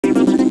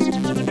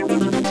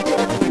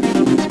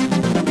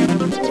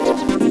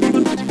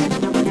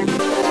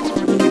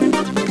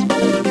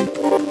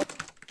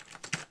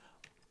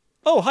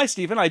Oh, hi,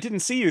 Stephen. I didn't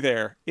see you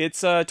there.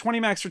 It's 20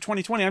 Macs for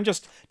 2020. I'm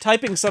just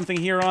typing something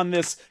here on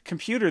this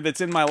computer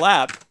that's in my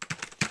lap.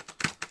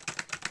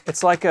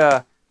 It's like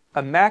a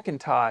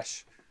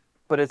Macintosh,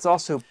 but it's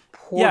also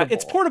portable. Yeah,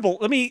 it's portable.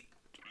 Let me...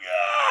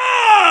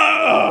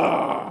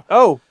 Oh,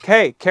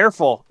 okay,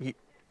 careful.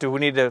 Do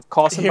we need to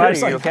call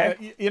somebody? Are you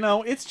okay? You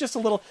know, it's just a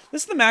little...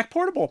 This is the Mac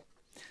Portable.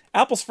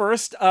 Apple's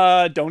first.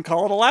 Don't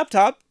call it a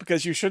laptop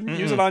because you shouldn't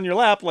use it on your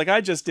lap like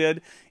I just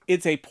did.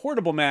 It's a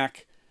portable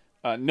Mac.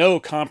 No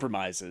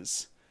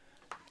compromises.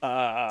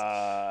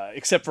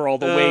 Except for all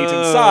the weight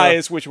and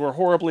size, which were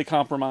horribly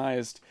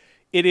compromised.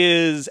 It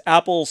is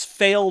Apple's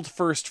failed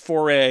first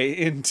foray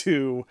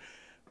into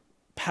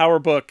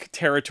PowerBook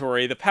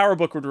territory. The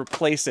PowerBook would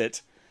replace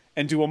it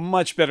and do a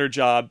much better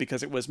job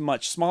because it was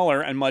much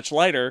smaller and much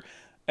lighter.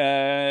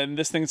 And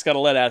this thing's got a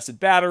lead-acid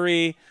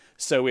battery,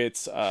 so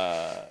it's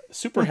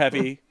super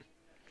heavy.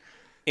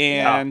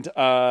 And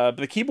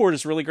the keyboard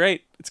is really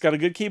great. It's got a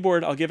good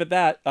keyboard, I'll give it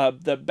that.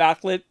 The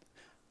backlit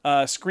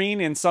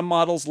screen in some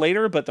models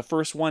later, but the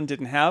first one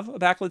didn't have a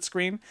backlit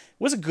screen. It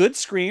was a good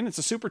screen. It's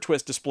a super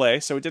twist display,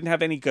 so it didn't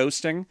have any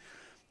ghosting.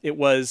 It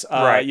was,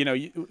 you know,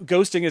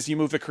 ghosting is you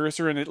move the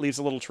cursor and it leaves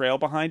a little trail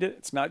behind it.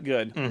 It's not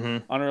good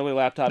on early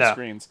laptop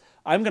screens.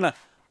 I'm gonna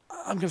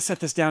set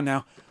this down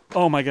now.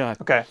 Oh my god.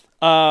 Okay.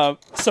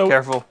 So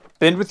careful.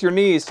 Bend with your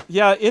knees.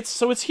 Yeah,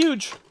 it's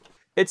huge.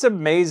 It's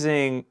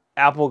amazing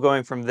Apple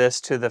going from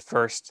this to the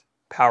first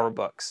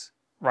PowerBooks,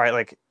 right?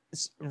 Like,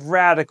 it's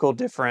radical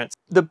difference.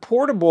 The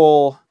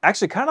portable,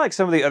 actually kind of like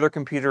some of the other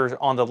computers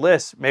on the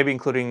list, maybe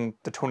including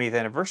the 20th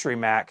anniversary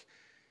Mac,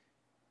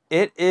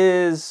 it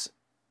is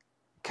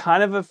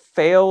kind of a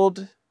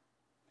failed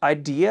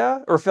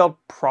idea or failed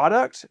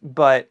product,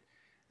 but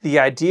the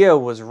idea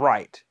was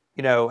right.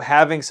 You know,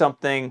 having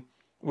something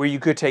where you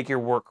could take your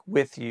work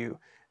with you.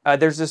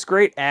 There's this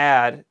great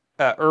ad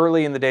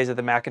early in the days of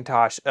the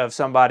Macintosh of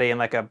somebody in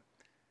like a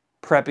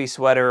preppy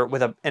sweater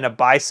with a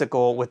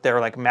bicycle with their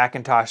like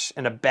Macintosh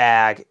in a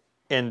bag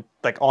in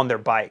like on their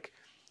bike.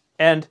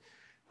 And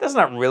that's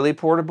not really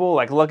portable.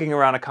 Like looking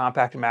around a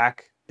compact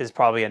Mac is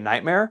probably a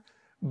nightmare,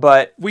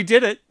 but we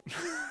did it.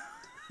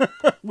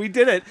 We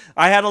did it.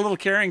 I had a little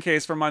carrying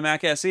case for my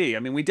Mac SE. I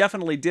mean, we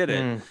definitely did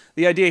it.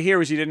 The idea here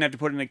was you didn't have to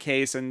put it in a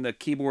case and the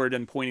keyboard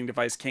and pointing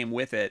device came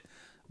with it.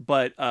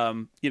 But,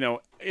 you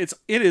know, it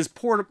is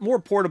more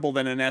portable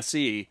than an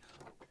SE.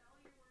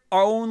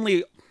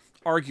 Only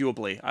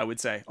arguably, I would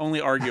say. Only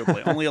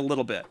arguably. Only a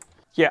little bit.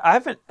 Yeah, I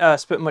haven't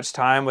spent much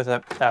time with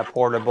a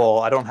portable.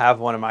 I don't have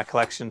one in my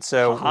collection.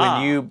 So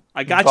when you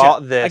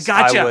bought this,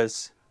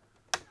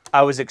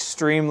 I was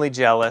extremely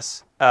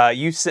jealous.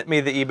 You sent me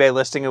the eBay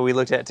listing and we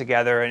looked at it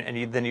together,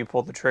 and then you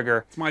pulled the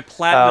trigger. It's my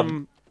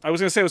platinum. I was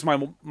going to say it was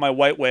my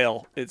white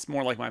whale. It's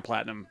more like my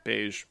platinum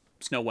beige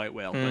snow white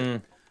whale.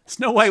 But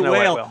snow white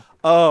whale.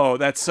 Oh,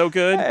 that's so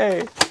good.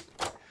 Hey.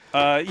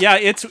 Yeah,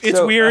 it's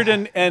weird,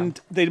 and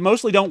they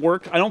mostly don't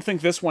work. I don't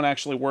think this one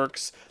actually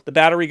works. The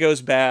battery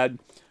goes bad.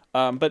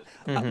 But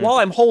while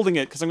I'm holding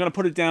it, because I'm going to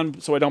put it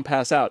down so I don't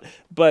pass out,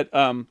 but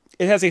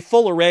it has a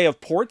full array of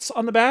ports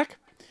on the back.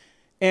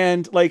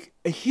 And like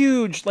the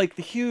huge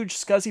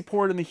SCSI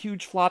port and the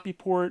huge floppy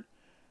port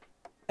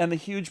and the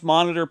huge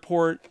monitor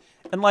port.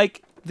 And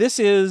like this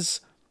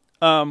is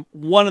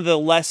one of the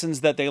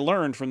lessons that they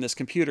learned from this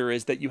computer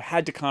is that you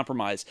had to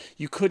compromise.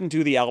 You couldn't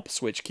do the Alp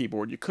switch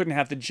keyboard. You couldn't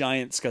have the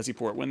giant SCSI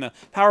port. When the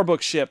PowerBook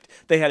shipped,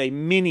 they had a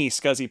mini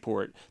SCSI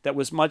port that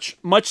was much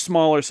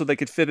smaller so they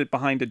could fit it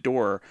behind a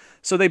door.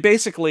 So they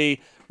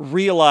basically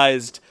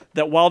realized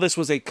that while this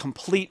was a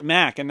complete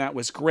Mac and that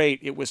was great,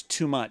 it was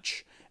too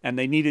much. And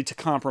they needed to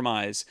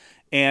compromise.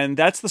 And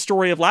that's the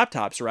story of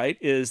laptops, right?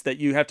 Is that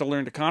you have to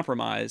learn to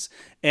compromise.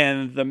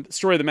 And the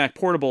story of the Mac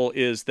Portable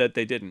is that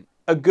they didn't.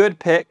 A good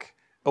pick,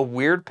 a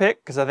weird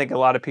pick, because I think a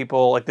lot of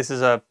people, like this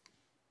is not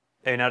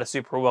a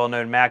super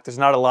well-known Mac. There's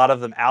not a lot of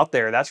them out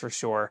there, that's for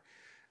sure.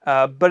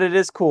 But it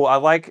is cool. I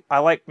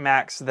like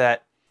Macs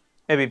that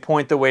maybe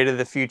point the way to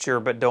the future,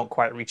 but don't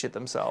quite reach it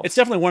themselves. It's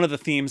definitely one of the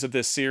themes of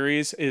this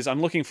series is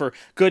I'm looking for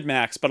good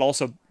Macs, but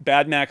also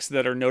bad Macs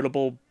that are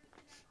notable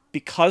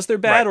because they're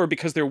bad or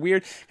because they're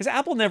weird. Because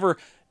Apple never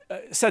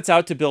sets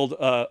out to build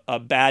a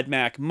bad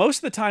Mac. Most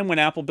of the time when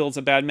Apple builds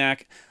a bad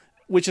Mac,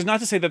 which is not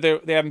to say that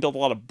they haven't built a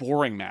lot of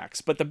boring Macs,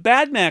 but the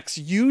bad Macs,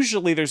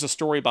 usually there's a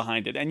story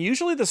behind it. And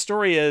usually the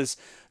story is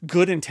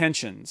good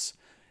intentions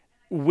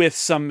with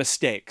some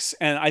mistakes.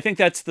 And I think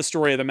that's the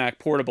story of the Mac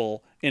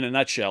Portable in a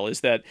nutshell,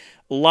 is that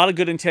a lot of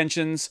good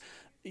intentions,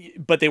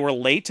 but they were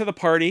late to the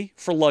party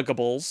for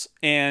luggables,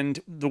 and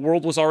the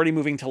world was already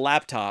moving to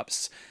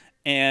laptops,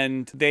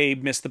 and they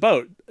missed the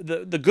boat.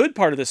 The good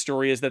part of the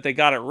story is that they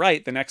got it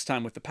right the next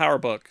time with the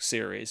PowerBook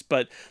series,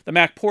 but the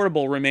Mac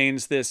Portable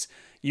remains this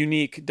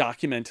unique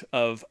document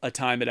of a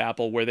time at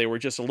Apple where they were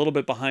just a little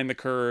bit behind the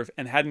curve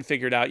and hadn't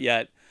figured out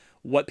yet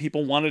what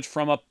people wanted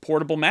from a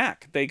portable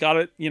Mac. They got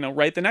it,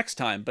 right the next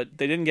time, but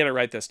they didn't get it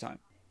right this time.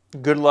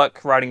 Good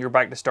luck riding your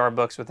bike to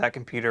Starbucks with that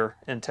computer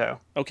in tow.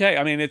 Okay,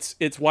 I mean,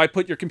 it's why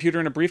put your computer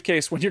in a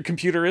briefcase when your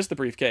computer is the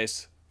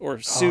briefcase or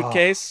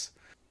suitcase.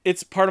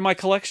 it's part of my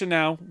collection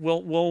now.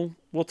 We'll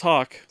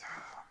talk.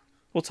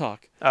 We'll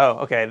talk. Oh,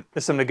 okay.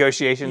 There's some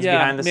negotiations Yeah,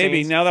 behind the maybe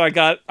scenes. now that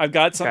I've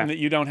got something Okay. that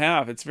you don't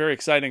have. It's very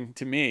exciting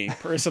to me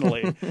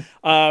personally.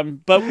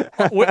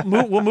 But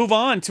we'll move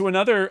on to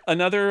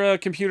another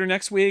computer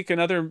next week.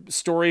 Another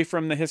story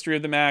from the history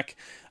of the Mac.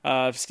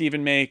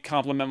 Stephen may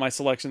compliment my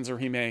selections or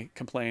he may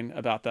complain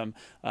about them.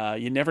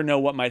 You never know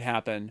what might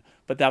happen.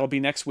 But that'll be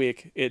next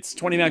week. It's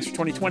 20 Macs for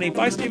 2020.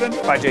 Bye, Stephen.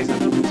 Bye,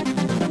 Jason.